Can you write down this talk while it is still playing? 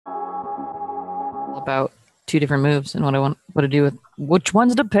about two different moves and what to do with which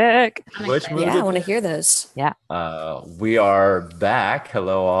ones to pick. Yeah, I want to hear those. Yeah. We are back.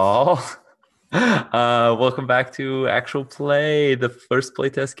 Hello, all. Welcome back to Actual Play, the first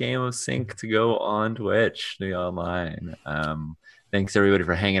playtest game of Sync to go on Twitch, New Online. Thanks everybody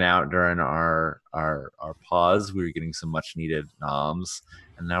for hanging out during our pause. We were getting some much needed noms,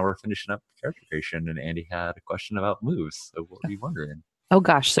 and now we're finishing up character creation. And Andy had a question about moves. So what were you wondering? Oh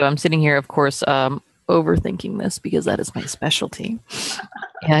gosh, so I'm sitting here, of course, overthinking this because that is my specialty.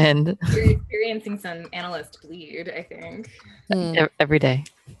 And you're experiencing some analyst bleed, I think. Every day.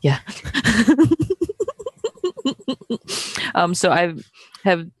 Yeah. So I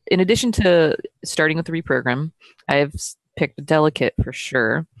have, in addition to starting with the reprogram, I've picked delicate for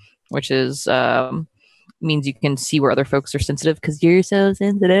sure, which is means you can see where other folks are sensitive because you're so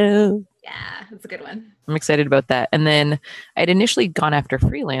sensitive. Yeah, that's a good one. I'm excited about that. And then I'd initially gone after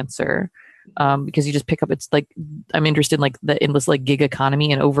freelancer because you just pick up. It's like I'm interested in like the endless like gig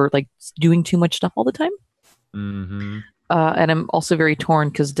economy and over like doing too much stuff all the time. Mm-hmm. And I'm also very torn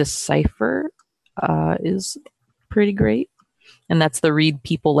because Decipher is pretty great, and that's the read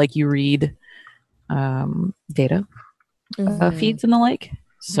people like you read data feeds and the like.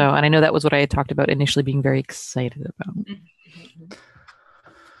 So, and I know that was what I had talked about initially, being very excited about.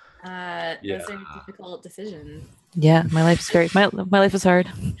 Those are difficult decisions. Yeah, my life is very my life is hard.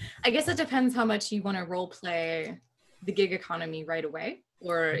 I guess it depends how much you want to role play the gig economy right away,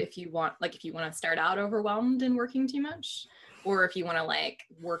 or if you want to start out overwhelmed and working too much, or if you want to like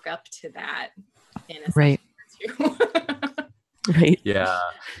work up to that in a right. Right. Yeah.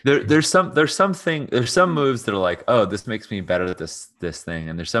 There's some moves that are like, oh, this makes me better at this thing,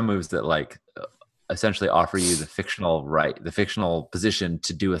 and there's some moves that like essentially offer you the fictional position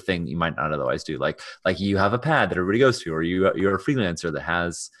to do a thing you might not otherwise do. Like you have a pad that everybody goes to, or you're a freelancer that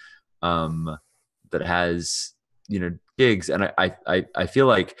has gigs. And I feel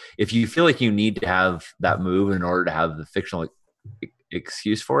like if you feel like you need to have that move in order to have the fictional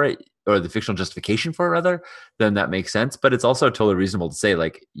excuse for it, or the fictional justification for it rather, then that makes sense. But it's also totally reasonable to say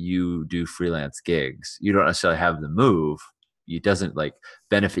like you do freelance gigs, you don't necessarily have the move. It doesn't like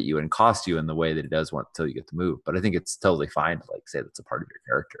benefit you and cost you in the way that it does until you get the move. But I think it's totally fine to like say that's a part of your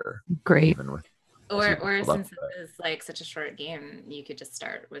character. Great. Even with or since this is like such a short game, you could just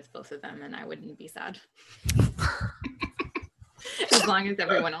start with both of them and I wouldn't be sad. As long as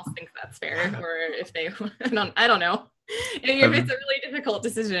everyone else thinks that's fair, or if they I don't know. If it's a really difficult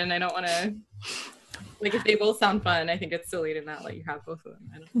decision, I don't want to like if they both sound fun, I think it's silly to not let you have both of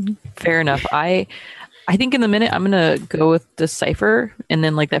them. Fair enough. I think in the minute I'm gonna go with Decipher, and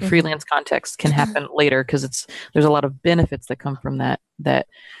then like that freelance context can happen later because there's a lot of benefits that come from that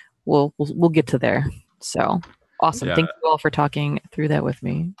we'll get to there. So awesome. Yeah. Thank you all for talking through that with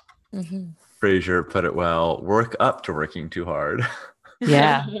me. Fraser put it well. Work up to working too hard.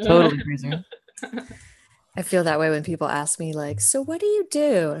 Yeah, totally, Fraser. I feel that way when people ask me like, so what do you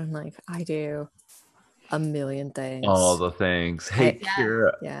do? And I'm like, I do a million things. All the things. Hey,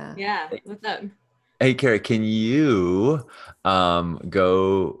 Kira. Yeah. What's up? Hey, Kara, can you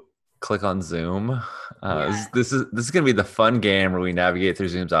go click on Zoom? This is going to be the fun game where we navigate through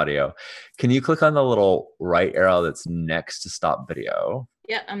Zoom's audio. Can you click on the little right arrow that's next to stop video?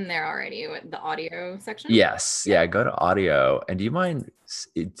 Yeah, I'm there already with the audio section. Yes. Yeah, go to audio. And do you mind,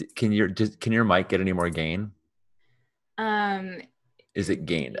 can your mic get any more gain? Is it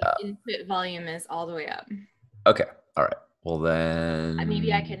gained up? Input volume is all the way up. Okay. All right. Well then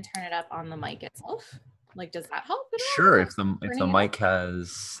maybe I can turn it up on the mic itself. Like, does that help at all? Sure, if the mic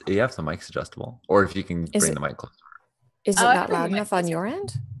has, if the mic's adjustable, or if you can bring the mic closer. Is it not loud enough on your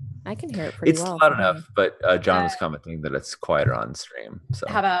end? I can hear it pretty well. It's loud enough, but John was commenting that it's quieter on stream. So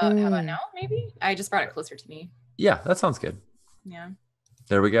how about now? Maybe I just brought it closer to me. Yeah, that sounds good. Yeah.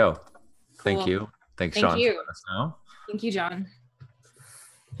 There we go. Cool. Thank you. Thanks, Thank John. You. For letting us know. Thank you, John.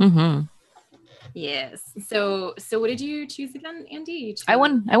 Yes. So what did you choose again, Andy? I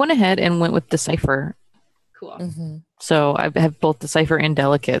went ahead and went with Decipher. Cool. So I have both Decipher and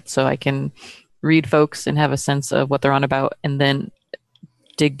Delicate, so I can read folks and have a sense of what they're on about, and then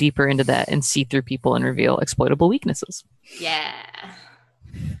dig deeper into that and see through people and reveal exploitable weaknesses. Yeah.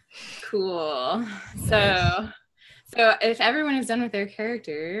 Cool. So if everyone is done with their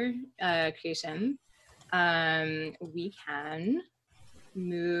character creation, we can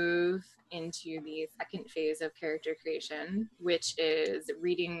move into the second phase of character creation, which is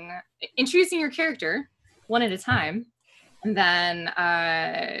introducing your character one at a time, and then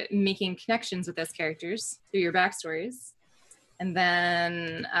making connections with those characters through your backstories. And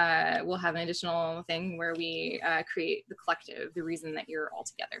then we'll have an additional thing where we create the collective, the reason that you're all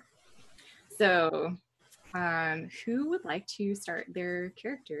together. So, who would like to start their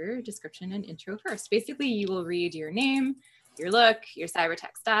character description and intro first? Basically, you will read your name, your look, your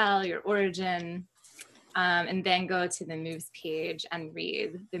cybertech style, your origin, and then go to the moves page and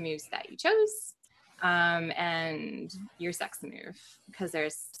read the moves that you chose, and your sex move, because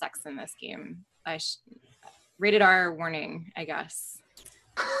there's sex in this game. Rated R warning, I guess.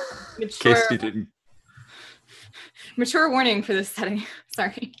 In case you didn't. Mature warning for this setting.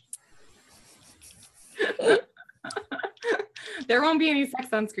 Sorry. There won't be any sex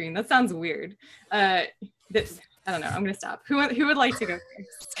on screen. That sounds weird. I don't know. I'm gonna stop. Who would like to go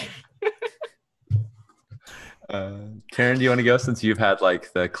first? Karen, do you want to go since you've had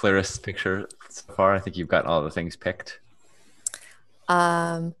like the clearest picture so far? I think you've got all the things picked.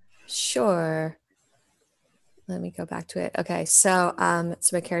 Sure. Let me go back to it. Okay, so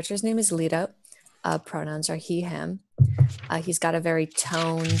my character's name is Lido. Pronouns are he, him. He's got a very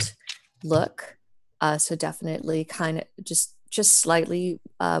toned look. So definitely kind of just slightly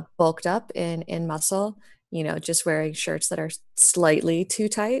bulked up in muscle, just wearing shirts that are slightly too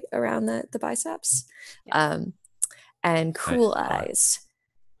tight around the biceps. Yeah. And cool Nice. eyes.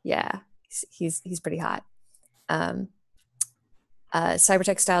 Yeah, he's pretty hot.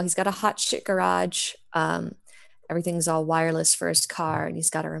 Cybertech style, he's got a hot shit garage. Everything's all wireless for his car, and he's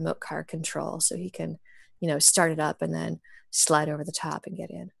got a remote car control, so he can, start it up and then slide over the top and get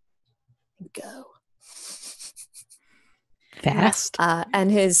in and go. Fast.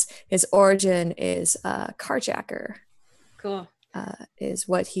 And his origin is carjacker. Cool. Is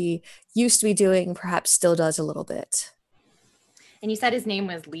what he used to be doing, perhaps still does a little bit. And you said his name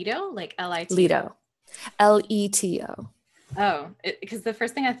was Lido, like L-I-T-O? Lido. L-E-T-O. Oh, because the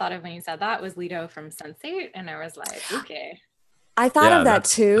first thing I thought of when you said that was Lido from Sense8, and I was like, okay. I thought of that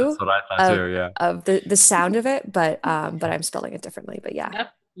too. That's what I thought too. Yeah. Of the sound of it, but I'm spelling it differently. But yeah.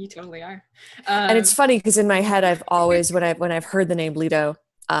 Yep, you totally are. And it's funny because in my head, I've always when I've heard the name Lido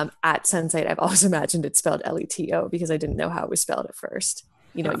at Sense8, I've always imagined it spelled L-E-T-O because I didn't know how it was spelled at first.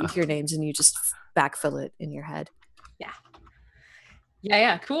 You hear names and you just backfill it in your head.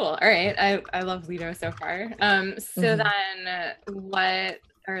 Yeah, cool. All right, I love Lido so far. Then what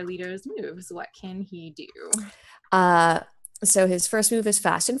are Lido's moves? What can he do? So his first move is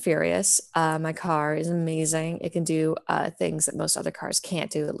Fast and Furious. My car is amazing. It can do things that most other cars can't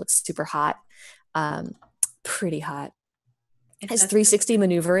do. It looks super hot, pretty hot. It has 360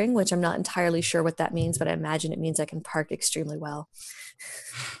 maneuvering, which I'm not entirely sure what that means, but I imagine it means I can park extremely well.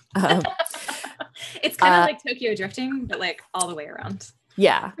 It's kind of like Tokyo drifting, but like all the way around.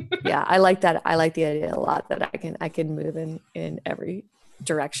 Yeah. I like that. I like the idea a lot that I can move in every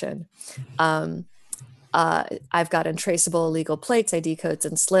direction. I've got untraceable illegal plates, ID codes,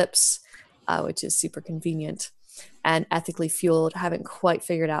 and slips, which is super convenient. And ethically fueled. Haven't quite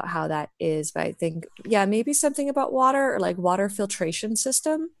figured out how that is, but I think maybe something about water or like water filtration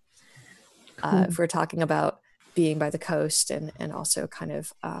system. If we're talking about being by the coast and also kind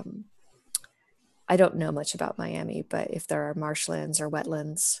of I don't know much about Miami, but if there are marshlands or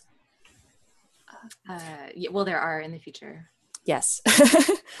wetlands. Well, there are in the future. Yes,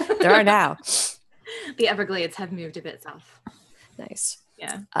 there are now. The Everglades have moved a bit south. Nice.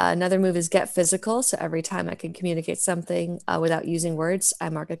 Yeah. Another move is get physical. So every time I can communicate something without using words, I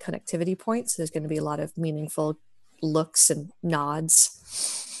mark a connectivity point. So there's going to be a lot of meaningful looks and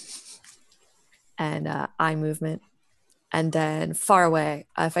nods and eye movement. And then far away,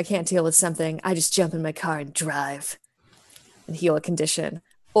 if I can't deal with something, I just jump in my car and drive and heal a condition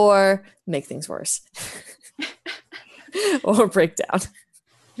or make things worse or break down.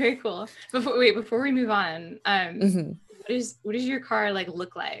 Very cool. Before we move on, what does your car like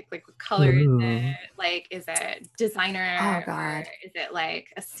look like? Like what color is it? Like is it designer? Oh God. Or is it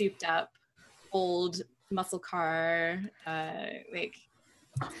like a souped up old muscle car?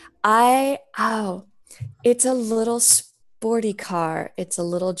 It's a little sporty car. It's a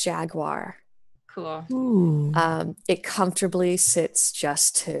little Jaguar. Cool. It comfortably sits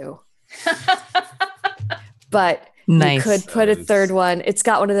just two. But Nice. you could put a third one. It's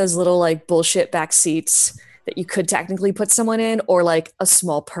got one of those little like bullshit back seats that you could technically put someone in, or like a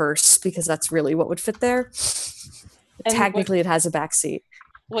small purse, because that's really what would fit there. And Technically, it has a back seat.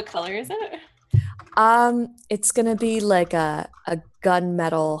 What color is it? It's gonna be like a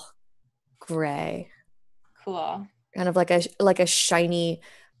gunmetal gray, Cool. kind of like a shiny,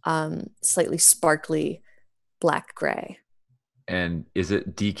 slightly sparkly black gray. And is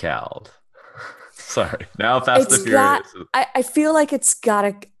it decaled? Sorry. Now Fast and It's Furious. got. I feel like it's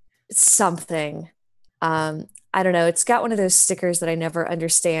got something. I don't know. It's got one of those stickers that I never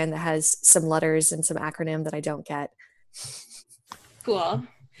understand that has some letters and some acronym that I don't get. Cool.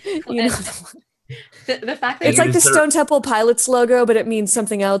 You know, The fact that it's you like the consider- Stone Temple Pilots logo, but it means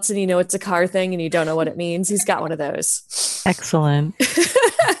something else, and you know it's a car thing, and you don't know what it means. He's got one of those. Excellent.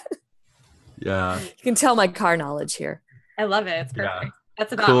 Yeah. You can tell my car knowledge here. I love it. It's Yeah. perfect.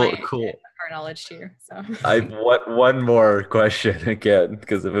 That's about Cool, my cool. car knowledge too. So I one more question again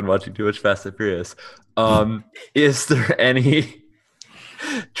because I've been watching too much Fast and Furious. Is there any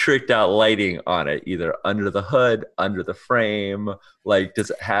tricked out lighting on it, either under the hood, under the frame? Like,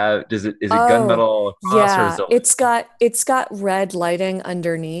 is it gunmetal across or Yeah, is it it's got red lighting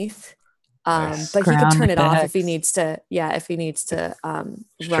underneath. Nice. But he Crown can turn it off if he effects. needs to. Yeah, if he needs to run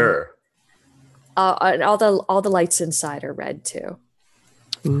it. sure? And all the lights inside are red too.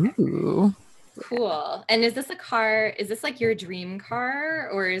 Ooh. cool. And is this a car? Is this like your dream car,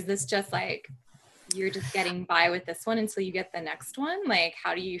 or is this just like you're just getting by with this one until you get the next one? Like,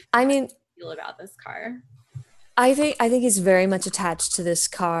 how do you I mean, feel about this car? I think he's very much attached to this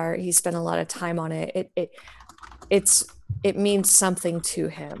car. He spent a lot of time on it. It means something to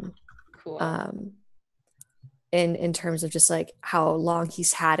him. Cool. In terms of just like how long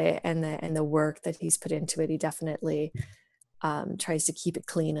he's had it and the work that he's put into it. He definitely tries to keep it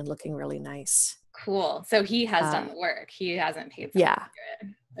clean and looking really nice. Cool. So he has done the work. He hasn't paid. Yeah. To do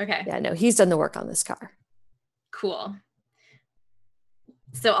it. Okay. Yeah, no, he's done the work on this car. Cool.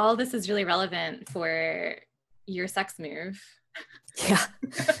 So all this is really relevant for your sex move. Yeah.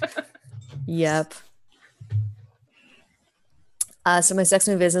 Yep. So my sex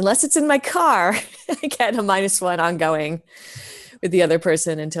move is, unless it's in my car, I get a -1 ongoing with the other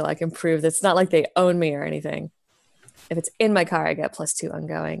person until I can prove that it's not like they own me or anything. If it's in my car, I get +2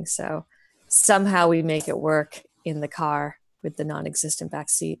 ongoing. So somehow we make it work in the car with the non-existent back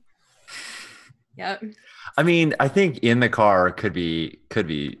seat. Yep. I mean, I think in the car could be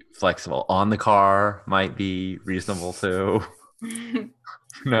flexible. On the car might be reasonable too.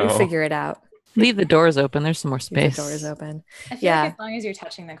 No. We figure it out. Leave the doors open. There's some more Leave space. the doors open. I feel Yeah. like as long as you're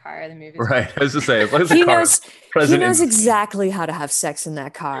touching the car, the move is Right. I was just saying, as long as the He car knows. is He present knows in- exactly how to have sex in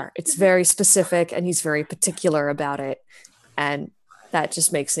that car. It's very specific, and he's very particular about it, and that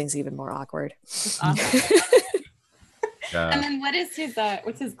just makes things even more awkward. It's awesome. Yeah. And then what's his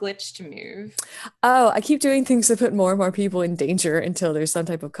glitch to move? Oh, I keep doing things to put more and more people in danger until there's some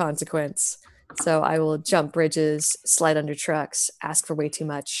type of consequence. So I will jump bridges, slide under trucks, ask for way too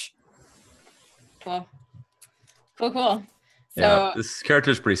much. Cool. So Yeah, this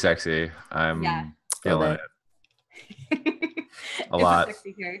character's pretty sexy. I'm Yeah. feeling Little it it's a lot. a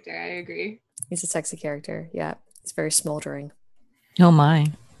sexy character. I agree. He's a sexy character. Yeah, it's very smoldering. Oh my.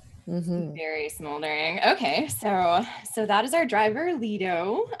 Hmm. Very smoldering. Okay, so that is our driver,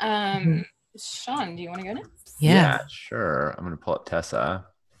 Lido. Sean, do you want to go next? Yeah. Sure. I'm gonna pull up Tessa.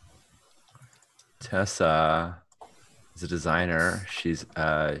 Tessa is a designer. She's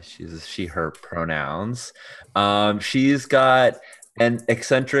she, her pronouns. She's got an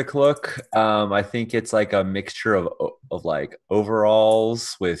eccentric look. I think it's like a mixture of like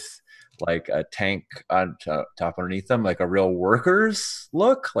overalls with like a tank on top underneath them, like a real worker's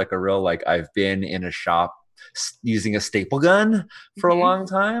look, like a real, like, I've been in a shop using a staple gun for a Mhm. long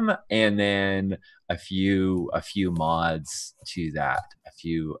time, and then a few mods to that, a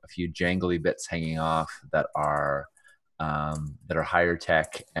few jangly bits hanging off that are higher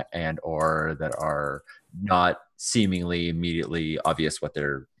tech and or that are not seemingly immediately obvious what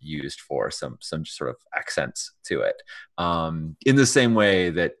they're used for, some sort of accents to it, in the same way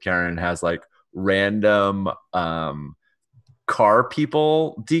that Karen has like random car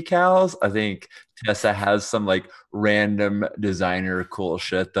people decals. I think Tessa has some like random designer cool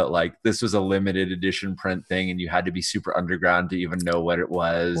shit that, like, this was a limited edition print thing and you had to be super underground to even know what it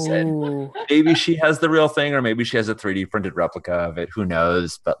was. And Ooh. maybe she has the real thing, or maybe she has a 3D printed replica of it. Who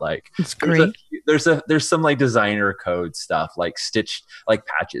knows? But like, It's great. there's some like designer code stuff, like stitched, like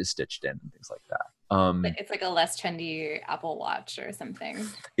patches stitched in and things like that. It's like a less trendy Apple Watch or something.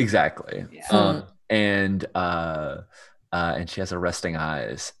 Exactly. Yeah. And she has arresting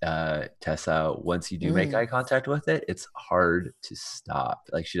eyes. Tessa, once you do make eye contact with it, it's hard to stop.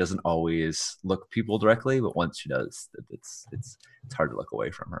 Like, she doesn't always look people directly, but once she does, it's hard to look away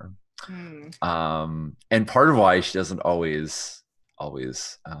from her. And part of why she doesn't always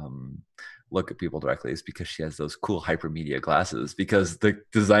look at people directly is because she has those cool hypermedia glasses, because the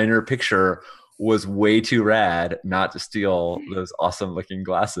designer picture was way too rad not to steal those awesome looking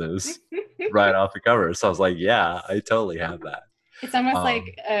glasses right off the cover. So I was like, yeah, I totally have that. It's almost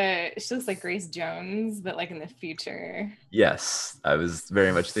like she looks like Grace Jones, but like in the future. Yes, I was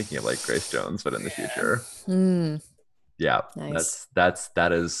very much thinking of like Grace Jones, but in the future. Mm. Yeah, Nice.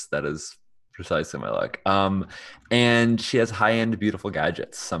 that is precisely my luck. And she has high-end beautiful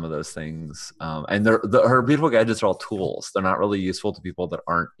gadgets, some of those things. And her beautiful gadgets are all tools. They're not really useful to people that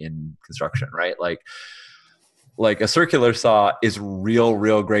aren't in construction, right? Like a circular saw is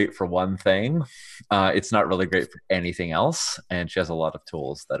real great for one thing. It's not really great for anything else. And she has a lot of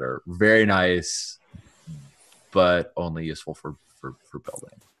tools that are very nice, but only useful for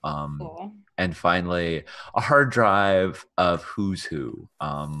building. Cool. And finally, a hard drive of who's who.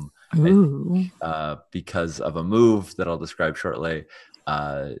 Ooh. Because of a move that I'll describe shortly,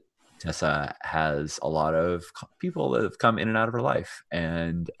 Tessa has a lot of people that have come in and out of her life,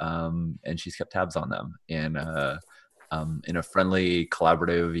 and she's kept tabs on them in a friendly,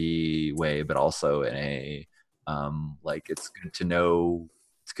 collaborative way, but also in a like it's good to know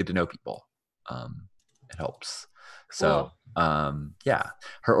people. It helps. So yeah,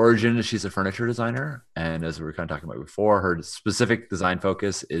 her origin is she's a furniture designer, and as we were kind of talking about before, her specific design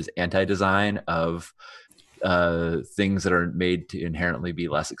focus is anti-design of things that are made to inherently be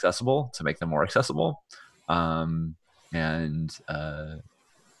less accessible to make them more accessible. And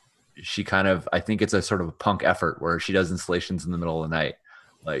she kind of, I think it's a sort of a punk effort where she does installations in the middle of the night.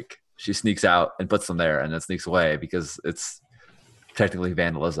 Like she sneaks out and puts them there and then sneaks away because it's technically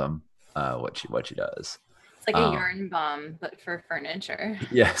vandalism, what she does. It's like a yarn bomb, but for furniture.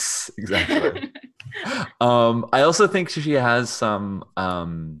 Yes, exactly. I also think she has some.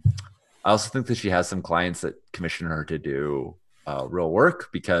 I also think that she has some clients that commission her to do real work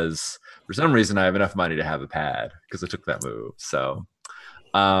because for some reason I have enough money to have a pad because I took that move. So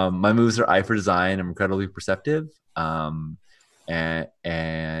my moves are eye for design. I'm incredibly perceptive, and I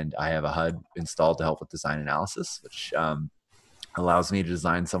have a HUD installed to help with design analysis, which allows me to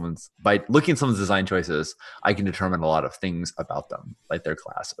design by looking at someone's design choices, I can determine a lot of things about them, like their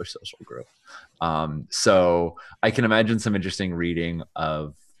class or social group. So I can imagine some interesting reading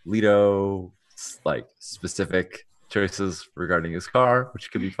of Lido, like specific choices regarding his car, which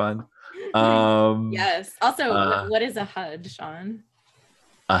could be fun. Yes. Also, what is a HUD, Sean?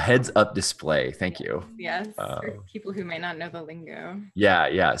 A heads-up display. Thank you. Yes, for people who may not know the lingo.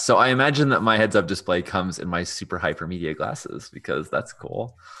 Yeah. So I imagine that my heads-up display comes in my super hypermedia glasses because that's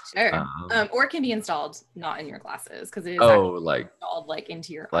cool. Sure. Or it can be installed not in your glasses because it is installed like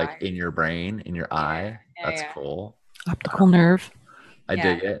into your like eye. in your brain, in your eye. That's cool. Optical nerve. I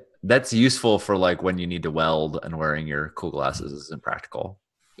dig it. That's useful for like when you need to weld and wearing your cool glasses isn't practical.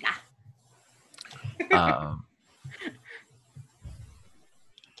 Yeah.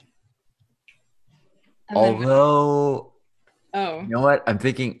 Although, you know what? I'm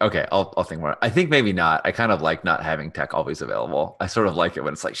thinking, okay, I'll think more. I think maybe not. I kind of like not having tech always available. I sort of like it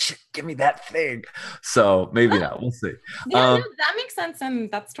when it's like, shit, give me that thing. So maybe not. We'll see. Yeah, no, that makes sense.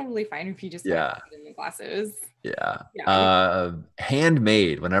 And that's totally fine if you just put it in the glasses. Yeah.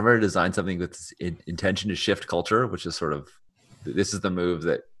 Handmade. Whenever I design something with intention to shift culture, which is sort of, this is the move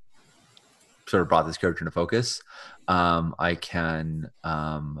that sort of brought this character into focus. I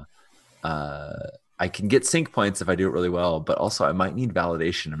can get sync points if I do it really well, but also I might need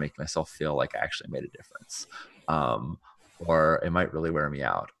validation to make myself feel like I actually made a difference. Or it might really wear me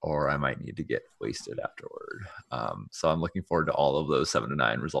out, or I might need to get wasted afterward. So I'm looking forward to all of those 7 to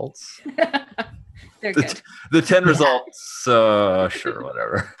 9 results. They're good. The 10 results, sure,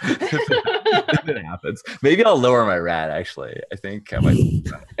 whatever. If it happens. Maybe I'll lower my rad, actually. I think I might.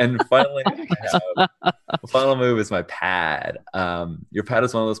 And finally, the final move is my pad. Your pad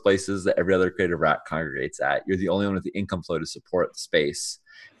is one of those places that every other creative rat congregates at. You're the only one with the income flow to support the space.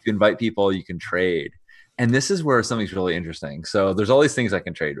 If you invite people, you can trade. And this is where something's really interesting. So there's all these things I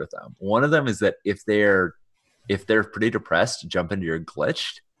can trade with them. One of them is that if they're pretty depressed, jump into your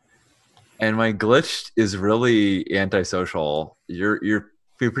glitched. And my glitched is really antisocial. You're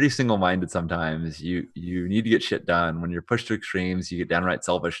pretty single-minded sometimes. You need to get shit done. When you're pushed to extremes, you get downright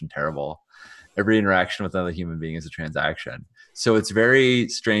selfish and terrible. Every interaction with another human being is a transaction. So it's very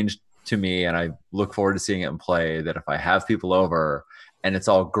strange to me, and I look forward to seeing it in play, that if I have people over and it's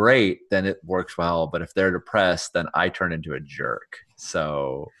all great, then it works well. But if they're depressed, then I turn into a jerk.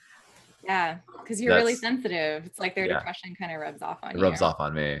 So yeah, because you're really sensitive. It's like their depression kind of rubs off on you. It rubs off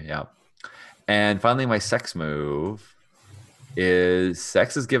on me, yeah. And finally, my sex move is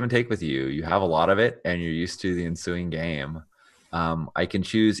sex is give and take with you. You have a lot of it, and you're used to the ensuing game. I can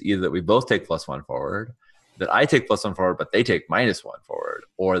choose either that we both take +1 forward, that I take +1 forward, but they take -1 forward,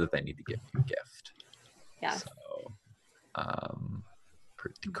 or that they need to give me a gift. Yeah. So,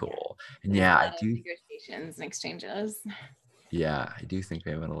 pretty cool. And yeah, I do negotiations and exchanges. Yeah, I do think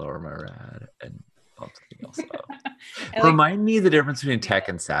I'm gonna lower my rad and something else up. I like- Remind me the difference between tech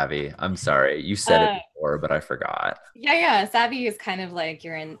and savvy. I'm sorry, you said it before, but I forgot. yeah. Savvy is kind of like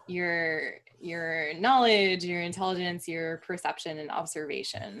your knowledge, your intelligence, your perception and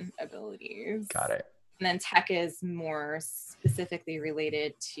observation abilities. Got it. And then tech is more specifically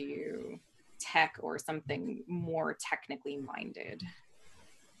related to tech or something more technically minded.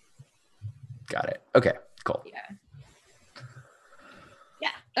 Got it. Okay, cool. Yeah.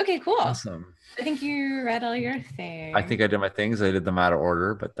 Okay, cool. Awesome. I think you read all your things. I think I did my things. I did them out of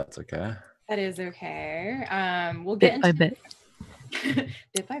order, but that's okay. That is okay. We'll get Bit by into bit.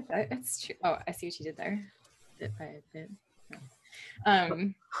 bit by bit. It's true. Oh, I see what you did there. Bit by bit.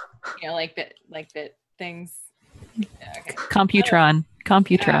 Like bit things. Yeah, okay. Computron.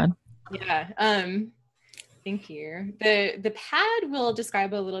 Yeah. Thank you. The pad will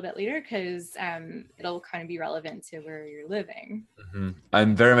describe a little bit later because it'll kind of be relevant to where you're living. Mm-hmm.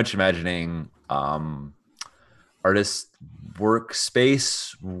 I'm very much imagining artist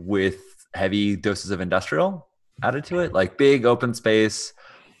workspace with heavy doses of industrial added to it, like big open space,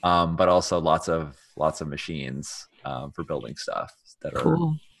 but also lots of machines for building stuff that are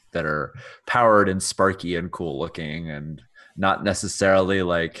Cool. that are powered and sparky and cool looking and not necessarily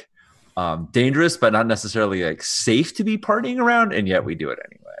like dangerous, but not necessarily like safe to be partying around, and yet we do it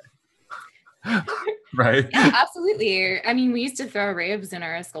anyway. Right? Yeah, absolutely. I mean, we used to throw raves in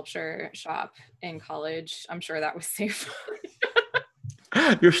our sculpture shop in college. I'm sure that was safe.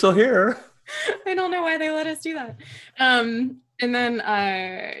 You're still here. I don't know why they let us do that. And then,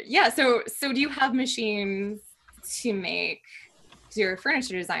 so do you have machines to make, because you're a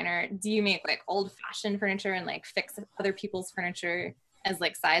furniture designer, do you make like old fashioned furniture and like fix other people's furniture as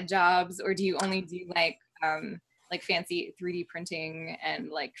like side jobs, or do you only do like fancy 3D printing and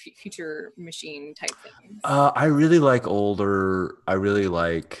like future machine type things? I really like the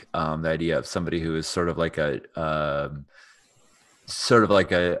idea of somebody who is sort of like a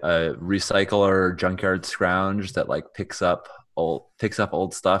recycler, junkyard scrounge that like picks up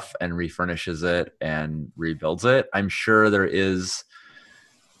old stuff and refurnishes it and rebuilds it. I'm sure there is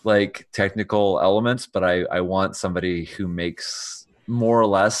like technical elements, but I want somebody who makes more or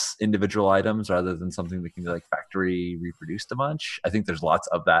less individual items rather than something that can be like factory reproduced a bunch. I think there's lots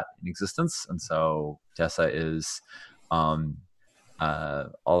of that in existence. And so Tessa is, all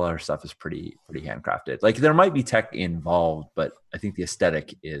our stuff is pretty handcrafted. Like there might be tech involved, but I think the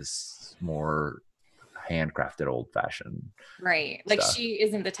aesthetic is more handcrafted, old fashioned. Right. Like stuff. she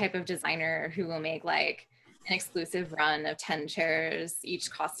isn't the type of designer who will make like an exclusive run of 10 chairs, each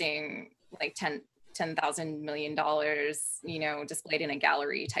costing like $10,000 million, displayed in a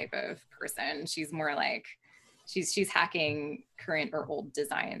gallery type of person. She's more like she's hacking current or old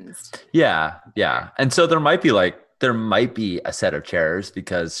designs. Yeah. And so there might be a set of chairs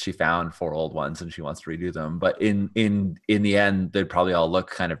because she found 4 old ones and she wants to redo them. But in the end, they'd probably all look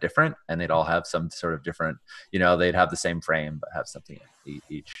kind of different, and they'd all have some sort of different, they'd have the same frame but have something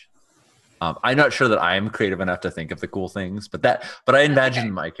each. I'm not sure that I'm creative enough to think of the cool things, but I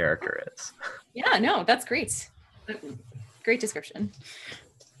imagine my character is. Yeah, no, that's great. Great description.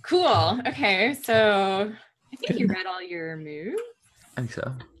 Cool. Okay, so I think you read all your moves. I think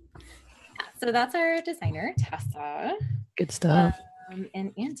so. Yeah, so that's our designer, Tessa. Good stuff.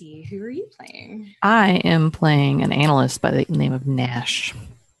 And Andy, who are you playing? I am playing an analyst by the name of Nash.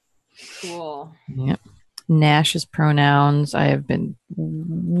 Cool. Yep. Nash's pronouns I have been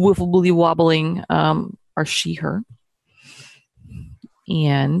wiffly wobbling are she, her.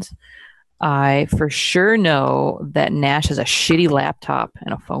 And I for sure know that Nash has a shitty laptop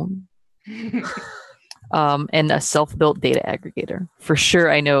and a phone. And a self-built data aggregator. For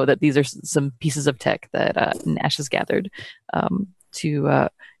sure I know that these are some pieces of tech that Nash has gathered to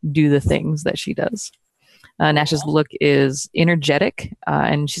do the things that she does. Nash's look is energetic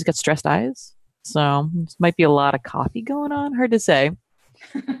and she's got stressed eyes. So this might be a lot of coffee going on. Hard to say.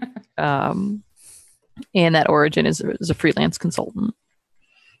 And that origin is a freelance consultant.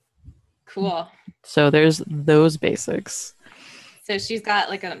 Cool. So there's those basics. So she's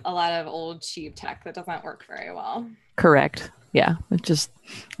got like a lot of old cheap tech that doesn't work very well. Correct. Yeah.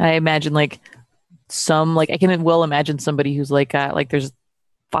 I imagine I can well imagine somebody who's like there's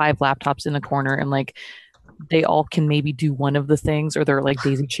 5 laptops in the corner and like they all can maybe do one of the things, or they're like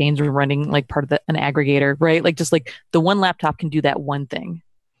daisy chains are running like part of an aggregator, right? Like just like the one laptop can do that one thing.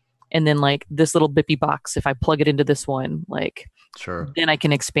 and then like this little bippy box, if I plug it into this one, like Sure. then I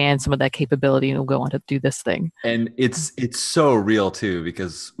can expand some of that capability and it'll go on to do this thing. And it's so real too,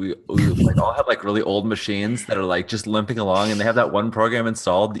 because we like all have like really old machines that are like just limping along, and they have that one program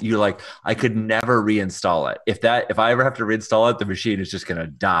installed that you're like, I could never reinstall it. If I ever have to reinstall it, the machine is just gonna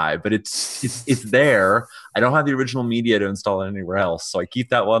die. But it's there. I don't have the original media to install it anywhere else, so I keep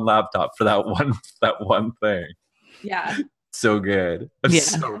that one laptop for that one thing. Yeah. So good. I've Yeah.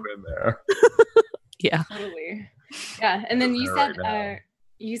 so been there. Yeah. Totally. Yeah. And then you There said right now.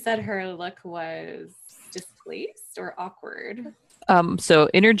 you said her look was displaced or awkward. So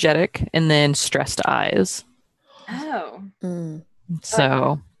energetic and then stressed eyes. Oh, Mm.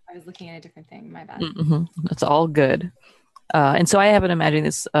 So I was looking at a different thing. My bad. that's all good. And so I have been imagining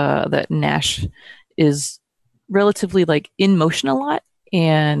this that Nash is relatively like in motion a lot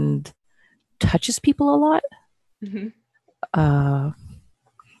and touches people a lot. hmm And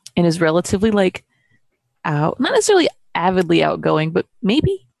is relatively like not necessarily avidly outgoing, but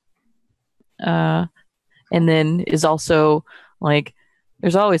maybe. And then is also like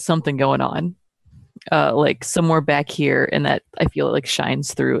there's always something going on, like somewhere back here, and that I feel like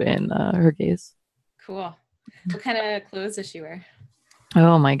shines through in her gaze. Cool. What kind of clothes does she wear?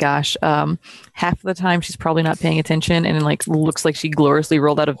 Oh my gosh. Half of the time she's probably not paying attention and like looks like she gloriously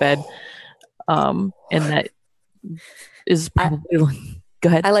rolled out of bed. And that is probably go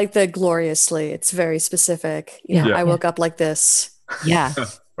ahead. I like the gloriously. It's very specific. You know, Yeah. I woke up like this. Yeah.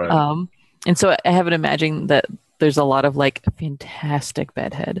 Right. And so I haven't imagined that there's a lot of like fantastic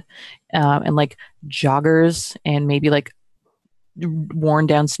bedhead, and like joggers and maybe like worn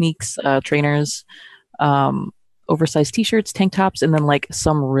down sneaks, trainers, oversized t-shirts, tank tops, and then like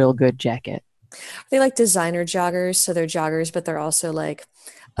some real good jacket. They like designer joggers, so they're joggers, but they're also like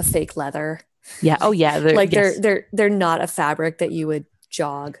a fake leather. Yeah. Oh yeah. Like yes. they're not a fabric that you would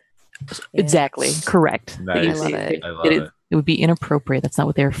jog. Yeah. Exactly. Correct. Nice. I love it. I love it. It would be inappropriate. That's not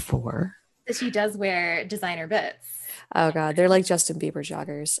what they're for. So she does wear designer bits. Oh god, they're like Justin Bieber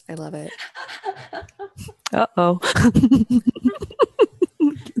joggers. I love it. Uh-oh.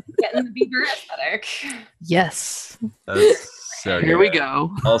 Getting the Bieber aesthetic. Yes. That's so Here we good.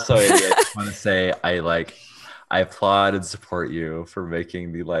 go. Also, I just want to say I applaud and support you for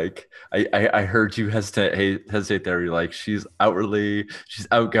making the like. I heard you hesitate there. You're like she's outgoing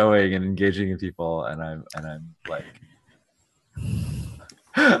and engaging in people, and I'm like,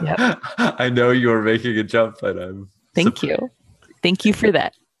 Yep. I know you are making a jump, but I'm. Thank you. Thank you for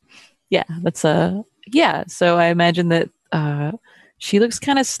that. Yeah, that's yeah. So I imagine that she looks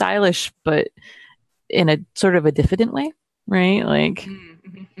kind of stylish, but in a sort of a diffident way, right? Like,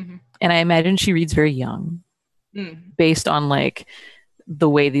 and I imagine she reads very young, based on like the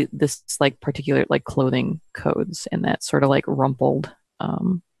way this like particular like clothing codes and that sort of like rumpled,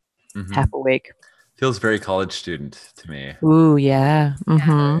 half awake. Feels very college student to me. Ooh, yeah.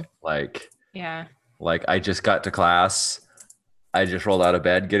 Mm-hmm. Like. Yeah. Like I just got to class. I just rolled out of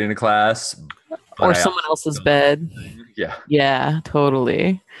bed getting to class. Or someone else's bed. Yeah. Yeah,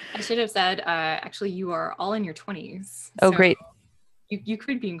 totally. I should have said, actually, you are all in your 20s. Oh, so great. You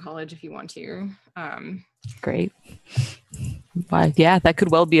could be in college if you want to. Great. Why? Yeah, that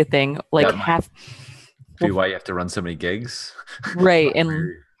could well be a thing. Like That might half. be why you have to run so many gigs. Right.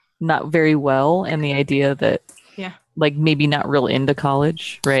 And not very well. And the idea that, Yeah. like maybe not real into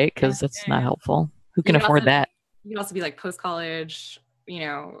college, right? Because that's not helpful. Who can afford that? You can also be like post-college, you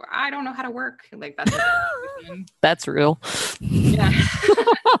know, I don't know how to work. Like that's That's real. Yeah.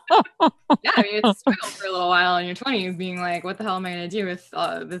 Yeah, I mean, it's a struggle for a little while in your 20s being like, what the hell am I going to do with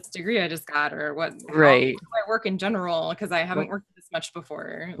this degree I just got? Or how do I work in general? Because I haven't worked this much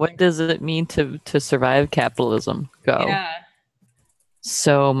before. What does it mean to survive capitalism? Go. Yeah.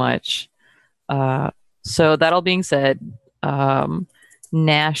 So much. So that all being said,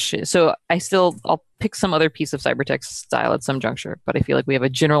 Nash. So I'll pick some other piece of cybertech style at some juncture, but I feel like we have a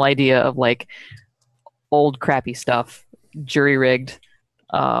general idea of like old crappy stuff, jury rigged.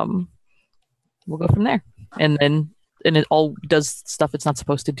 We'll go from there, and it all does stuff it's not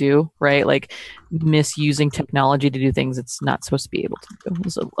supposed to do, right? Like misusing technology to do things it's not supposed to be able to do.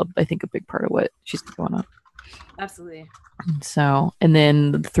 Is I think a big part of what she's going on. Absolutely. So, and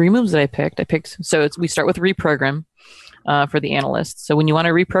then the 3 moves that I picked. So we start with reprogram for the analyst. So when you want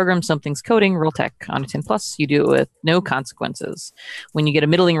to reprogram something's coding, roll tech on a 10 plus, you do it with no consequences. When you get a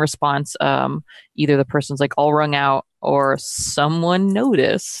middling response, either the person's like all wrung out or someone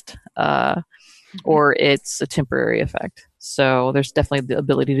noticed, or it's a temporary effect. So there's definitely the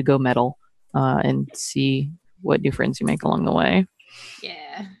ability to go metal and see what new friends you make along the way.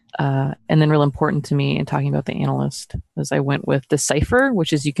 Yeah. And then real important to me in talking about the analyst is I went with decipher,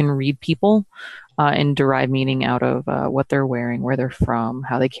 which is you can read people and derive meaning out of what they're wearing, where they're from,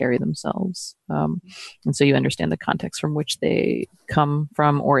 how they carry themselves. And so you understand the context from which they come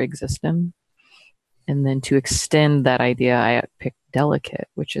from or exist in. And then to extend that idea, I picked delicate,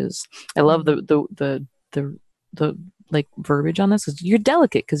 which is I love the like verbiage on this. Is you're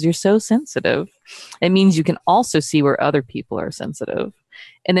delicate because you're so sensitive. It means you can also see where other people are sensitive.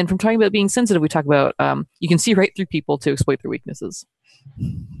 And then from talking about being sensitive, we talk about you can see right through people to exploit their weaknesses.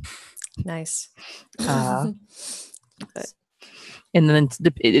 Nice. And then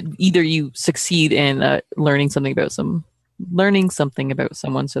either you succeed in learning something about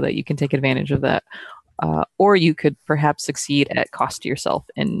someone so that you can take advantage of that, or you could perhaps succeed at cost to yourself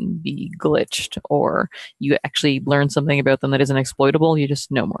and be glitched, or you actually learn something about them that isn't exploitable. You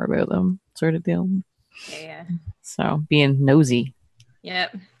just know more about them, sort of deal. Yeah. So being nosy.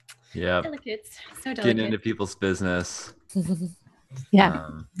 Yep. Yeah. Delicate. So delicate. Getting into people's business. Yeah.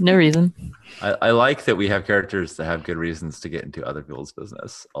 No reason. I like that we have characters that have good reasons to get into other people's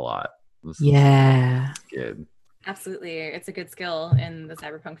business a lot. This is good. Absolutely. It's a good skill in the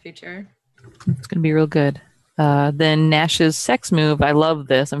cyberpunk future. It's going to be real good. Then Nash's sex move. I love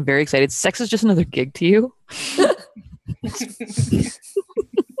this. I'm very excited. Sex is just another gig to you.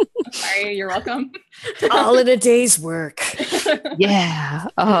 Sorry, you're welcome. All in a day's work. Yeah.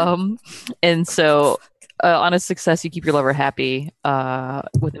 And so on a success, you keep your lover happy.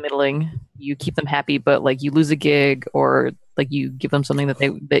 With the middling, you keep them happy, but like you lose a gig, or like you give them something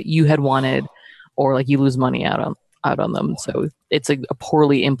that you had wanted, or like you lose money out on them. So it's a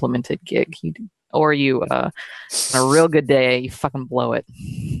poorly implemented gig. On a real good day, you fucking blow it.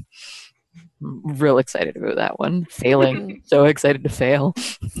 I'm real excited about that one. Failing. So excited to fail.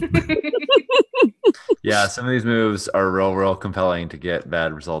 Yeah, some of these moves are real compelling to get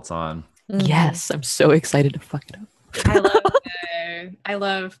bad results on. Yes, I'm so excited to fuck it up. I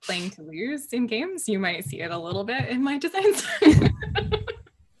love playing to lose in games. You might see it a little bit in my designs.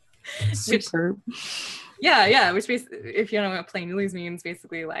 Superb. Yeah. Which if you don't know what playing to lose means,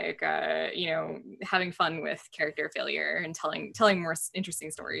 basically like having fun with character failure and telling more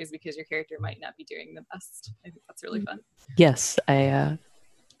interesting stories because your character might not be doing the best. I think that's really fun. Yes, I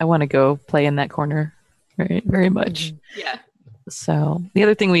want to go play in that corner very, very much. Yeah. So the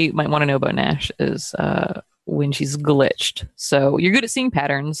other thing we might want to know about Nash is when she's glitched. So you're good at seeing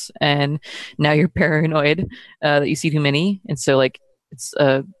patterns, and now you're paranoid that you see too many, and so like it's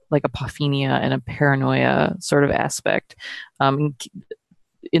like apophenia and a paranoia sort of aspect.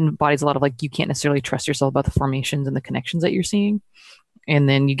 Embodies a lot of like you can't necessarily trust yourself about the formations and the connections that you're seeing, and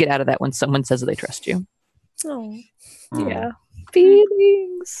then you get out of that when someone says that they trust you. Oh, yeah,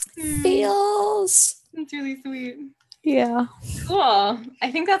 feelings. Feels. It's really sweet. Yeah. Cool. I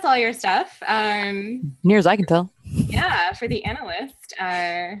think that's all your stuff. Near as I can tell. Yeah, for the analyst,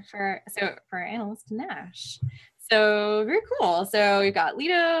 for our analyst Nash. So very cool. So we've got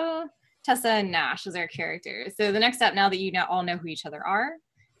Leto, Tessa, and Nash as our characters. So the next step, now that you all know who each other are,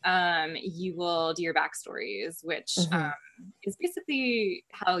 you will do your backstories, which is basically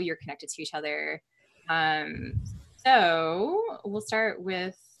how you're connected to each other. So we'll start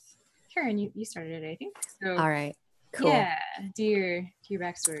with Karen. You started it, I think. So all right. Cool. Yeah, do your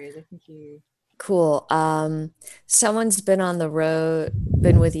backstories. I think you. Cool. Someone's been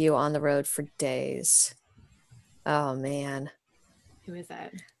with you on the road for days. Oh man. Who is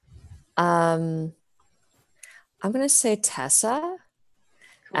that? I'm gonna say Tessa. Cool.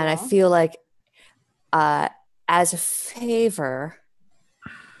 And I feel like as a favor,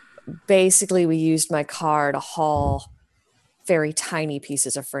 basically we used my car to haul very tiny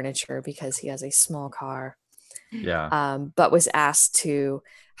pieces of furniture because he has a small car. Yeah. But was asked to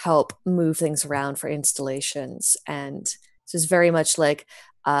help move things around for installations. And this is very much like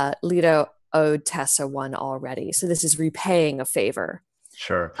Leto owed Tessa one already. So this is repaying a favor.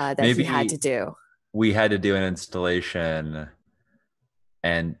 Sure. That Maybe he had to do. We had to do an installation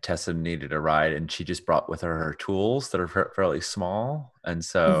and Tessa needed a ride, and she just brought with her tools that are fairly small. And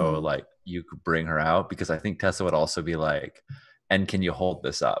so like you could bring her out, because I think Tessa would also be like, and can you hold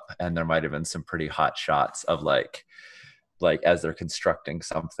this up? And there might have been some pretty hot shots of like as they're constructing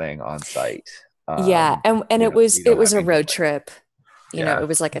something on site. Yeah. And it was a road trip. You know, Yeah. it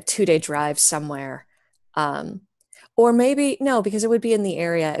was like a 2-day drive somewhere. Or maybe no, because it would be in the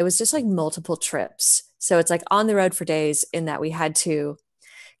area. It was just like multiple trips. So it's like on the road for days, in that we had to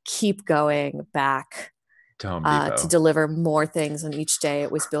keep going back to Home Depot to deliver more things. And each day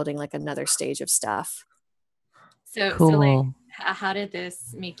it was building like another stage of stuff. So like, how did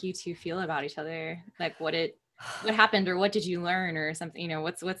this make you two feel about each other? Like, what happened, or what did you learn, or something? You know,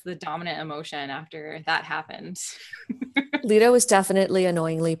 what's the dominant emotion after that happened? Leto was definitely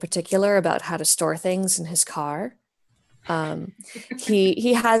annoyingly particular about how to store things in his car.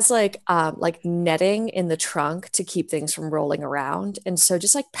 He has like netting in the trunk to keep things from rolling around, and so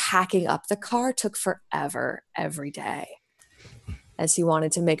just like packing up the car took forever every day, as he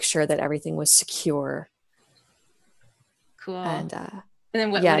wanted to make sure that everything was secure. Cool. And then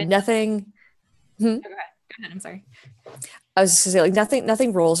what? Yeah, what nothing. Go ahead. I'm sorry. I was just gonna say, like,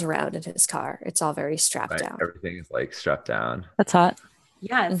 nothing rolls around in his car. It's all very strapped Right. down. Everything is like strapped down. That's hot.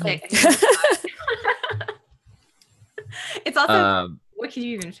 Yeah, it's like Mhm. it's also what can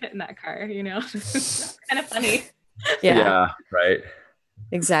you even fit in that car? You know, kind of funny. Yeah, Right.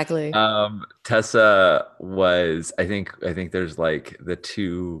 exactly. Tessa was, I think there's like the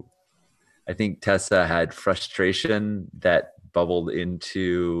two, I think Tessa had frustration that bubbled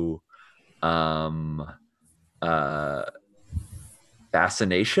into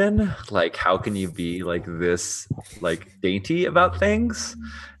fascination. Like, how can you be like this, like dainty about things,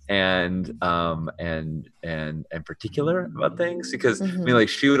 and particular about things? Because I mean, like,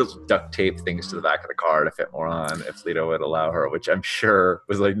 she would have duct taped things to the back of the car to fit more on if Leto would allow her, which I'm sure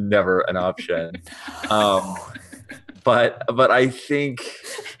was like never an option. But I think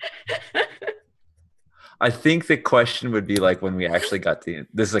the question would be like, when we actually got to,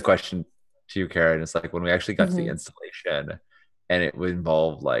 this is a question to you, Karen. It's like when we actually got to the installation, and it would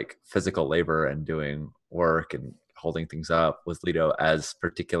involve like physical labor and doing work and holding things up. Was Leto as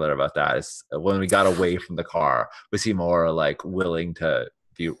particular about that? As when we got away from the car, was he more like willing to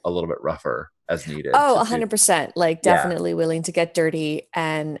be a little bit rougher as needed? Oh, 100%. Like, definitely willing to get dirty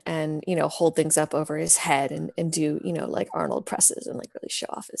and you know, hold things up over his head and do, you know, like Arnold presses and like really show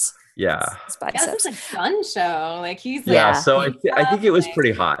off his biceps. Yeah, this is a gun show. Like, he's So I think it was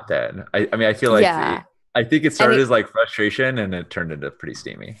pretty hot then. I mean, I feel like I think it started as like frustration, and it turned into pretty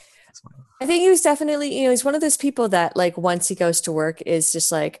steamy. I think he was definitely, you know, he's one of those people that like once he goes to work is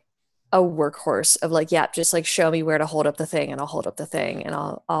just like a workhorse of like, yeah, just like show me where to hold up the thing and I'll hold up the thing and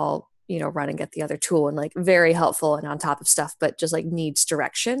I'll you know, run and get the other tool, and like very helpful and on top of stuff, but just like needs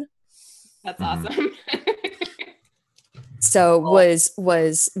direction. That's awesome. So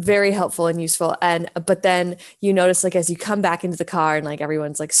was very helpful and useful. And but then you notice, like, as you come back into the car and like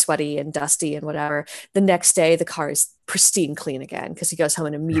everyone's like sweaty and dusty and whatever, the next day the car is pristine clean again because he goes home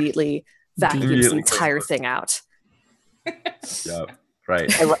and immediately vacuums the entire thing out. Yep.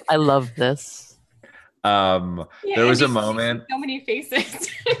 Right. I love this. There was a moment. So many faces.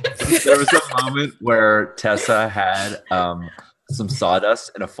 There was a moment where Tessa had some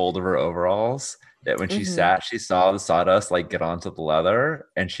sawdust in a fold of her overalls. That when she sat, she saw the sawdust like get onto the leather,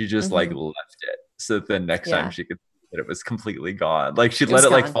 and she just like left it. So the next time she could see that it was completely gone. Like, she'd let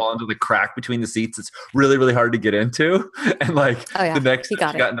it like fall into the crack between the seats. It's really, really hard to get into. And like the next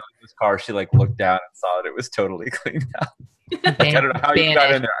time she got into this car, she like looked down and saw that it was totally cleaned out. Like, I don't know how you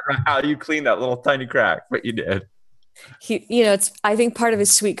got in there. I don't know how you cleaned that little tiny crack, but you did. He, you know, it's, I think part of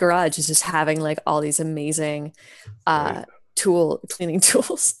his sweet garage is just having like all these amazing cleaning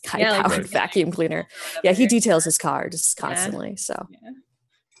tools, high-powered vacuum cleaner. Yeah, he details his car just constantly. So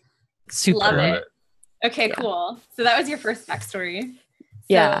super. Love it. Okay, cool. So that was your first backstory.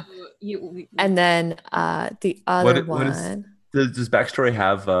 So you and then the other one. Does backstory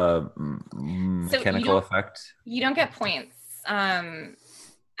have a mechanical effect? You don't get points. I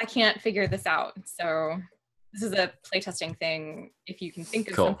can't figure this out. So this is a playtesting thing. If you can think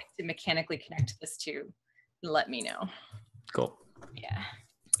of something to mechanically connect this to, let me know. Cool. Yeah.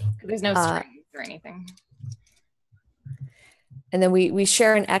 There's no strings or anything. And then we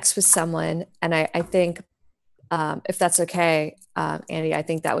share an X with someone. And I think if that's okay, Andy, I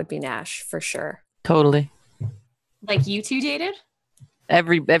think that would be Nash for sure. Totally. Like, you two dated?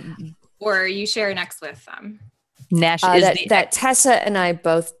 Every or you share an X with them? Nash is that Tessa and I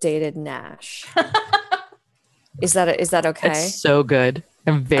both dated Nash. Is that okay? It's so good.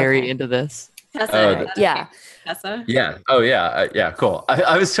 I'm very into this. Tessa, yeah. Tessa? Yeah. Oh, yeah. Yeah. Cool.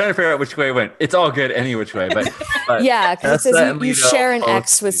 I was trying to figure out which way it went. It's all good any which way, but yeah, because it says you share an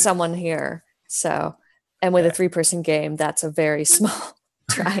X with someone here. So, and with a 3-person game, that's a very small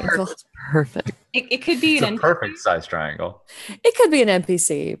triangle. Perfect. It could be a perfect size triangle. It could be an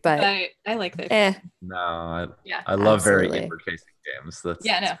NPC, but I like this. No, I love very inward-facing games. That's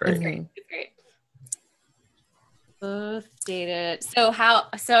great. It's great. It's great. Both dated. So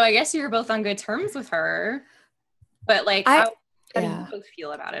I guess you're both on good terms with her, but like how do you both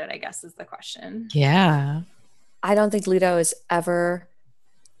feel about it, I guess, is the question. Yeah. I don't think Leto has ever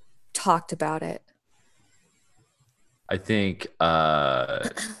talked about it. I think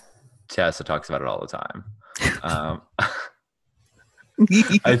Tessa talks about it all the time.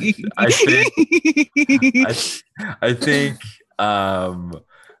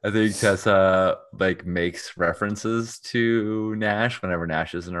 I think Tessa like makes references to Nash whenever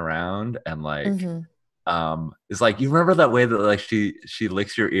Nash isn't around, and like it's like, you remember that way that like she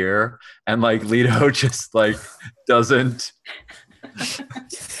licks your ear, and like Leto just like doesn't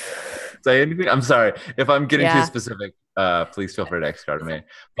say anything. I'm sorry if I'm getting too specific. Please feel free to discard me.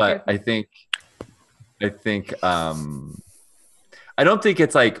 But I think I don't think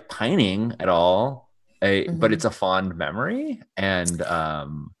it's like pining at all, but it's a fond memory, and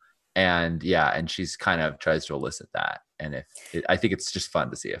she's kind of tries to elicit that, and I think it's just fun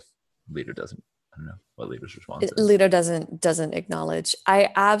to see if Leto doesn't. I don't know what Leto's response is. Leto doesn't acknowledge. I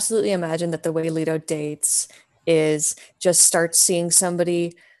absolutely imagine that the way Leto dates is just starts seeing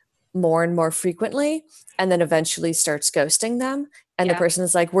somebody more and more frequently, and then eventually starts ghosting them, and the person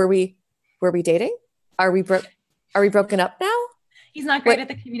is like, "Were we dating? Are we broken up now?" He's not great at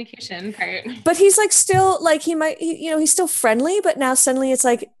the communication part. But he's like still like he's still friendly, but now suddenly it's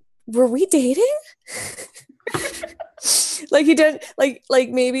like, were we dating? Like you don't like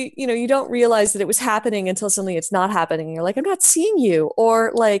maybe you don't realize that it was happening until suddenly it's not happening. And you're like, I'm not seeing you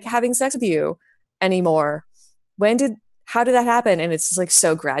or like having sex with you anymore. How did that happen? And it's just like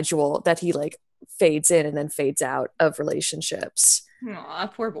so gradual that he like fades in and then fades out of relationships. Aw,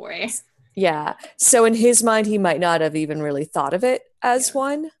 poor boy. Yeah. So in his mind, he might not have even really thought of it as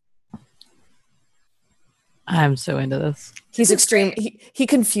one. I'm so into this. He's extreme. He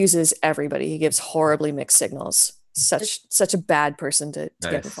confuses everybody. He gives horribly mixed signals. Such a bad person to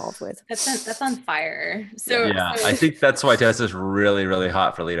get involved with. That's on fire. So I think that's why Tessa's really, really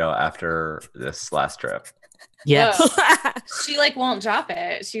hot for Leto after this last trip. Yes. She like won't drop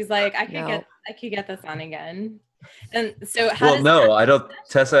it. She's like, I could get this on again. And so I don't.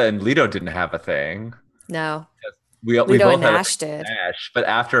 Tessa and Leto didn't have a thing. No. We Leto both and Nash did. But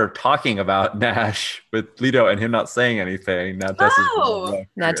after talking about Nash with Leto and him not saying anything,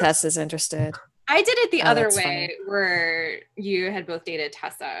 now Tessa's interested. I did it the other way, where you had both dated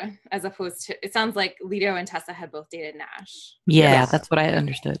Tessa, as opposed to, it sounds like Leto and Tessa had both dated Nash. Yeah, that's what I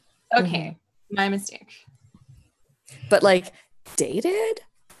understood. Okay, my mistake. But like dated?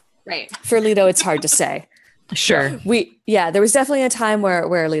 Right. For Leto, it's hard to say. Sure. There was definitely a time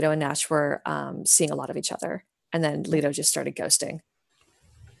where Leto and Nash were seeing a lot of each other, and then Leto just started ghosting.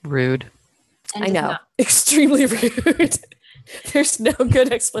 Rude. I know. Extremely rude. There's no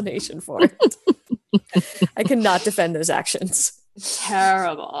good explanation for it. I cannot defend those actions.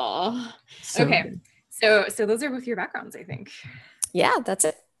 Terrible. Okay. So those are both your backgrounds, I think. Yeah, that's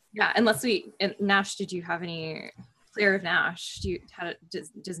it. Yeah, unless Nash, did you have any player of Nash?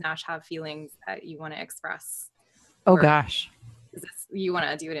 Does Nash have feelings that you want to express? Oh gosh. You want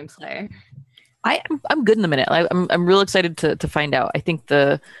to do it in play? I'm good in the minute. I'm real excited to find out. I think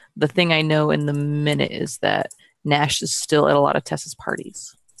the thing I know in the minute is that Nash is still at a lot of Tessa's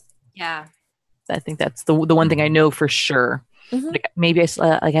parties. Yeah. I think that's the one thing I know for sure. Mm-hmm. Like maybe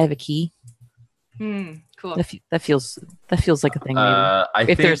I have a key. Cool. That feels like a thing.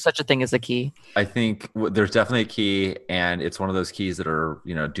 Maybe. If there's such a thing as a key. I think there's definitely a key, and it's one of those keys that are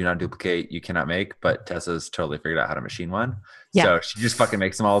do not duplicate, you cannot make. But Tessa's totally figured out how to machine one. Yeah. So she just fucking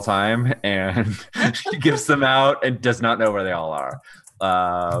makes them all the time, and she gives them out and does not know where they all are.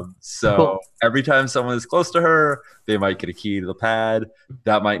 So every time someone is close to her, they might get a key to the pad.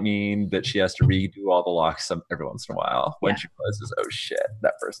 That might mean that she has to redo all the locks every once in a while when she realizes, oh shit,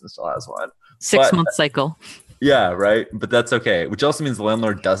 that person still has one. 6-month cycle. Yeah, right. But that's okay. Which also means the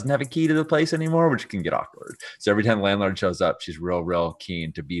landlord doesn't have a key to the place anymore, which can get awkward. So every time the landlord shows up, she's real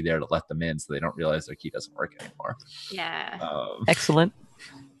keen to be there to let them in so they don't realize their key doesn't work anymore. Yeah. Excellent.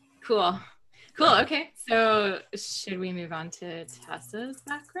 Cool. Okay. So should we move on to Tessa's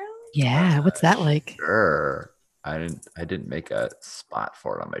background? Yeah. What's that like? Sure. I didn't make a spot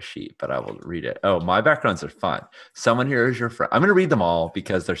for it on my sheet, but I will read it. Oh, my backgrounds are fun. Someone here is your friend. I'm going to read them all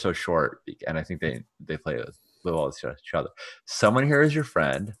because they're so short, and I think they play with well with each other. Someone here is your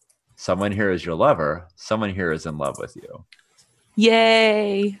friend. Someone here is your lover. Someone here is in love with you.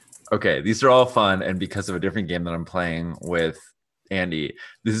 Yay. Okay, these are all fun, and because of a different game that I'm playing with Andy,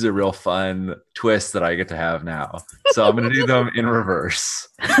 this is a real fun twist that I get to have now. So I'm going to do them in reverse.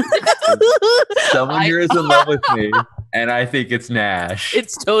 Someone here is in love with me, and I think it's Nash.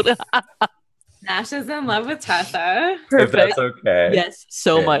 It's total. Nash is in love with Tessa. Perfect. If that's okay. Yes,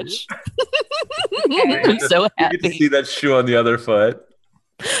 so much. I'm so happy. You get to see that shoe on the other foot.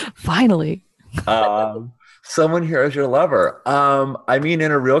 Finally. Someone here is your lover. I mean,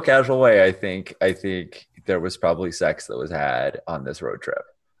 in a real casual way, I think there was probably sex that was had on this road trip.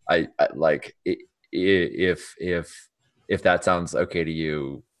 I like if that sounds okay to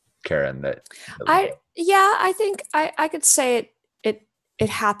you, Karen. I think I could say it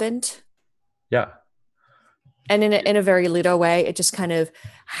happened. Yeah. And in a very Leto way, it just kind of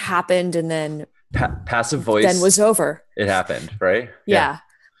happened, and then passive voice then was over. It happened, right? Yeah.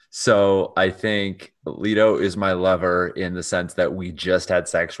 So I think Leto is my lover in the sense that we just had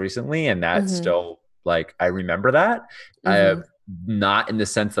sex recently, and that's still like I remember that. Not in the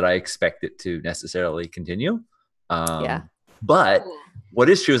sense that I expect it to necessarily continue. But what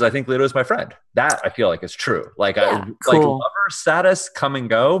is true is I think Leto is my friend. That I feel like is true. Like like lover status come and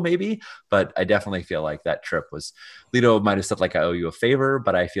go maybe, but I definitely feel like that trip was Leto might have said like I owe you a favor,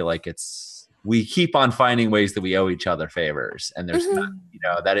 but I feel like we keep on finding ways that we owe each other favors, and there's not,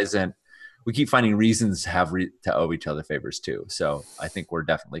 that isn't. We keep finding reasons to to owe each other favors too. So I think we're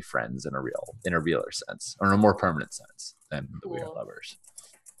definitely friends in a realer sense, or in a more permanent sense than we are lovers.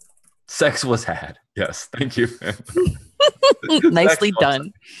 Sex was had. Yes, thank you. Nicely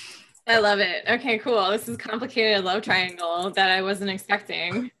done. I love it. Okay, cool. This is a complicated love triangle that I wasn't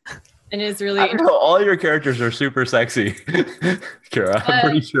expecting. And is really all your characters are super sexy. Kara, I'm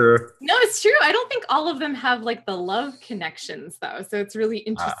pretty sure. No, it's true. I don't think all of them have like the love connections though. So it's really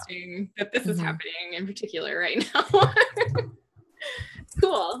interesting that this is happening in particular right now.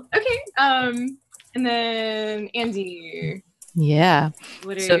 Cool. Okay. And then Andy. Yeah.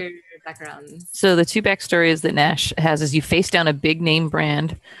 What are your backgrounds? So the two backstories that Nash has is you face down a big name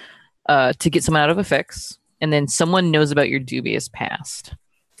brand to get someone out of a fix, and then someone knows about your dubious past.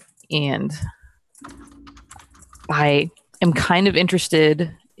 And I am kind of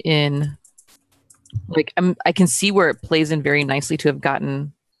interested in, like, I can see where it plays in very nicely to have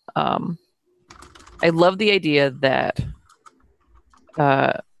gotten. I love the idea that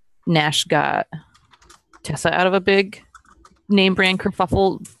Nash got Tessa out of a big name brand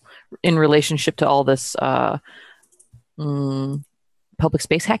kerfuffle in relationship to all this public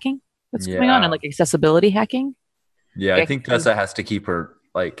space hacking that's going on, and like accessibility hacking. Yeah, I think Tessa has to keep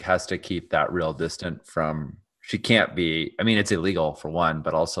that real distant from. She can't be. I mean, it's illegal for one,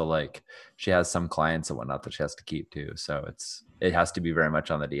 but also like she has some clients and whatnot that she has to keep too. So it has to be very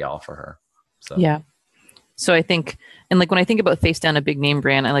much on the DL for her. So yeah. So I think, and like when I think about face down a big name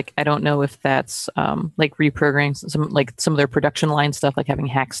brand, I don't know if that's like reprogramming some of their production line stuff, like having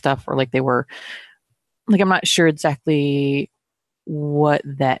hack stuff, or like they were like, I'm not sure exactly what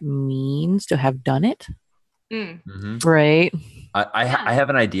that means to have done it. Right. I have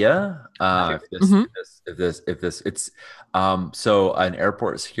an idea. If this it's so an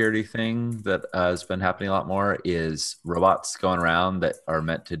airport security thing that has been happening a lot more is robots going around that are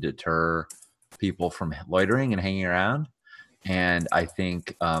meant to deter people from loitering and hanging around. And I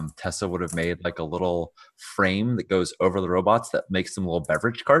think Tessa would have made like a little frame that goes over the robots that makes them little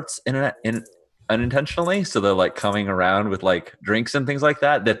beverage carts in unintentionally, so they're like coming around with like drinks and things like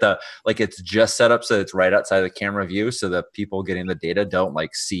that it's just set up so it's right outside the camera view, so that people getting the data don't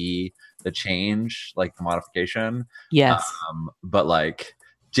like see the change, like the modification. Yes. But like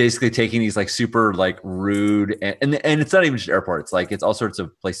basically taking these like super like rude and it's not even just airports, like it's all sorts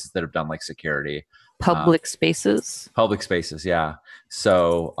of places that have done like security public spaces. Yeah.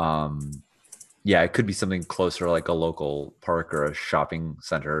 So yeah, it could be something closer, like a local park or a shopping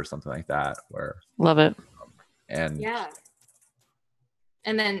center or something like that. Where love it. And yeah,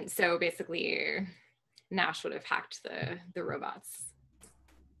 and then so basically, Nash would have hacked the robots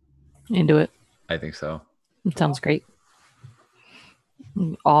into it. I think so. It sounds great.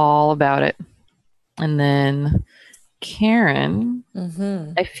 All about it. And then Karen,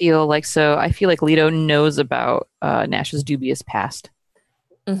 I feel like Leto knows about Nash's dubious past.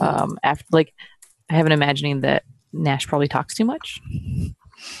 After, like, I have an imagining that Nash probably talks too much,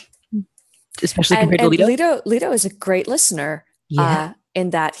 especially compared to Leto. Leto is a great listener,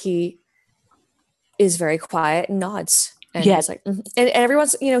 in that he is very quiet and nods. And he's like, and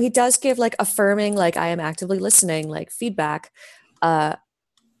everyone's, he does give like affirming, like I am actively listening, like feedback,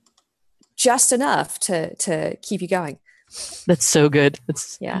 just enough to keep you going. That's so good.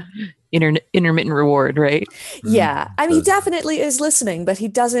 It's intermittent reward, right? Yeah. I mean, he definitely is listening, but he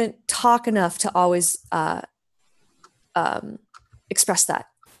doesn't talk enough to always express that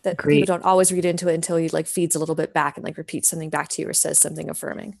people don't always read into it until he like feeds a little bit back and like repeats something back to you or says something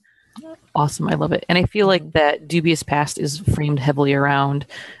affirming. Awesome. I love it. And I feel like that dubious past is framed heavily around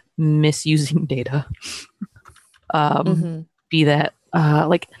misusing data. Be that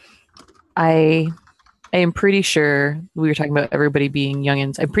like I am pretty sure we were talking about everybody being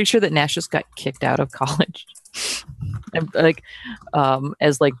youngins. I'm pretty sure that Nash just got kicked out of college. Like,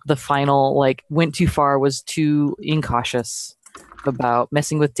 as like the final, like went too far, was too incautious. about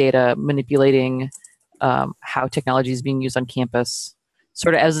messing with data, manipulating how technology is being used on campus,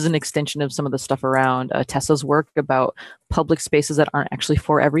 sort of as an extension of some of the stuff around Tesla's work about public spaces that aren't actually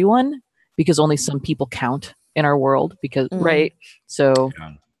for everyone because only some people count in our world. Because right, so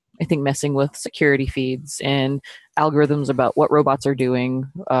Yeah. I think messing with security feeds and algorithms about what robots are doing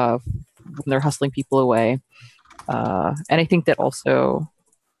when they're hustling people away. And I think that also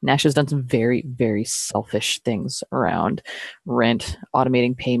Nash has done some very, very selfish things around rent,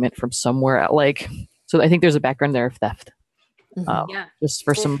 automating payment from somewhere. So I think there's a background there of theft. Yeah. Just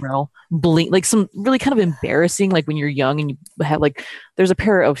for some real like some really kind of embarrassing, like when you're young and you have like, there's a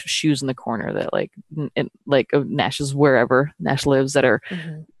pair of shoes in the corner that of Nash's, wherever Nash lives, that are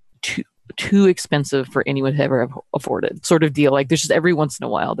too expensive for anyone to ever have afforded, sort of deal. Like there's just every once in a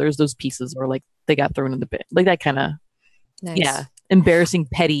while there's those pieces where like they got thrown in the bin, like that kind of embarrassing,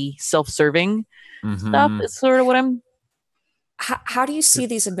 petty, self-serving stuff is sort of what I'm. How do you see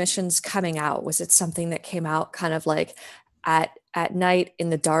these emissions coming out? Was it something that came out kind of like at night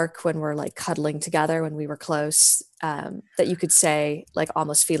in the dark when we're like cuddling together when we were close, that you could say, like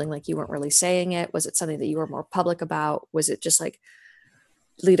almost feeling like you weren't really saying it? Was it something that you were more public about? Was it just like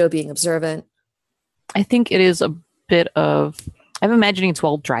Leto being observant? I think it is a bit of, I'm imagining it's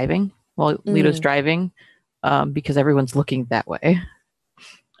while Leto's driving, because everyone's looking that way.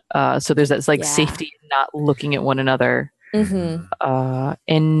 So there's that like safety in not looking at one another.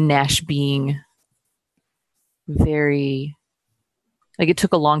 And Nash being very, like, it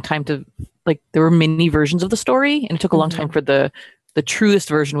took a long time to, like, there were many versions of the story, and it took a long time for the truest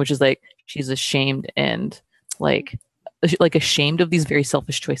version, which is like she's ashamed and like ashamed of these very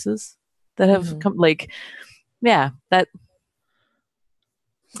selfish choices that have come, like, that,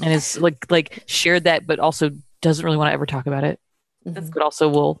 and is like shared that, but also doesn't really want to ever talk about it. But also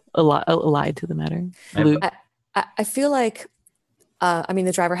will ally to the matter. I feel like, I mean,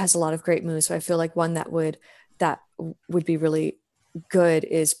 the driver has a lot of great moves, so I feel like one that would be really good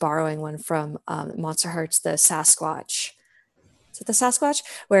is borrowing one from Monster Hearts, the Sasquatch. Is it the Sasquatch?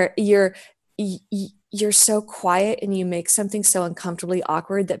 Where you're so quiet and you make something so uncomfortably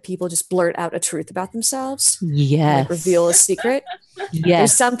awkward that people just blurt out a truth about themselves. Yes. Like reveal a secret. Yes.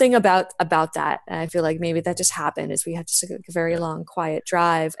 There's something about that. And I feel like maybe that just happened as we had just a very long, quiet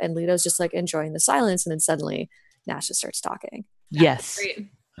drive, and Leto's just like enjoying the silence, and then suddenly Nash just starts talking. Yes. Great.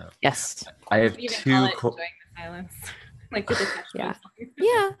 Yes. I have You two. enjoying the silence. Like the detachment.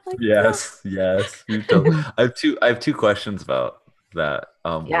 Like, Yes. I have two questions about that.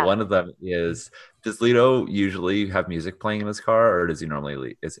 One of them is, does Leto usually have music playing in his car, or is it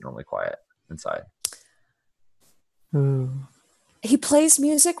normally quiet inside? He plays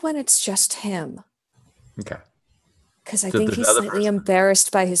music when it's just him. Okay. Because I think he's slightly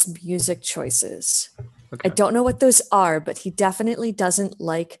embarrassed by his music choices. Okay. I don't know what those are, but he definitely doesn't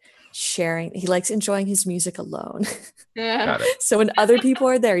like sharing. He likes enjoying his music alone. Got it. So when other people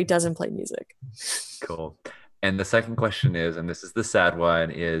are there, he doesn't play music. Cool. And the second question is, and this is the sad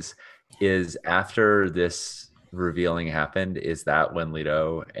one, is after this revealing happened, is that when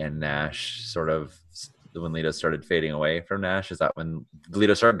Leto and Nash when Leto started fading away from Nash? Is that when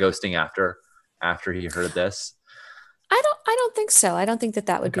Leto started ghosting after he heard this? I don't think so. I don't think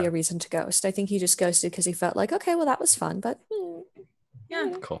that would be a reason to ghost. I think he just ghosted because he felt like, okay, well, that was fun, but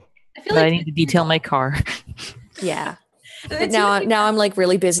yeah, cool. I feel like I need to detail my car. Yeah. But now I'm like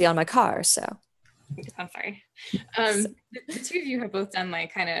really busy on my car, so. I'm sorry. The two of you have both done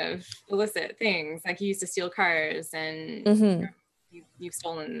like kind of illicit things. Like you used to steal cars, and you've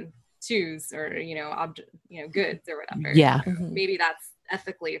stolen shoes or goods or whatever. Yeah. Maybe that's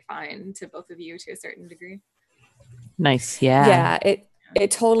ethically fine to both of you to a certain degree. Nice. Yeah. Yeah.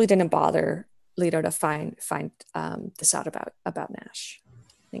 It totally didn't bother Leto to find this out about Nash.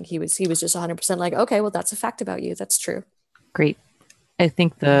 I think he was just 100% like, okay, well, that's a fact about you. That's true. Great. I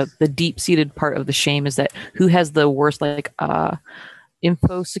think the deep-seated part of the shame is that who has the worst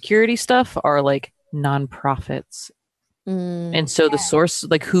info security stuff are like nonprofits. And so the source,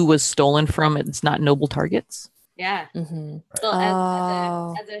 like who was stolen from, it's not noble targets. Yeah.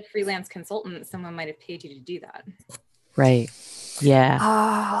 Well, as a freelance consultant, someone might have paid you to do that. Right. Yeah.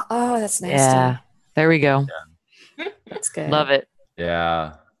 Oh, that's nasty. Yeah. There we go. Yeah. That's good. Love it.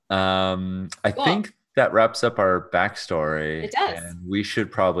 Yeah. I think that wraps up our backstory. It does. And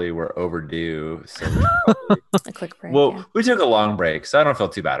we're overdue. So a quick break. Well, we took a long break, so I don't feel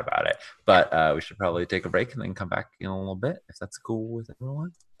too bad about it. But we should probably take a break and then come back in a little bit, if that's cool with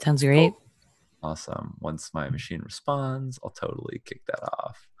everyone. Sounds great. Cool. Awesome. Once my machine responds, I'll totally kick that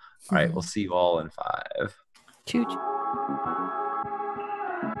off. All right. We'll see you all in 5. Choo-choo.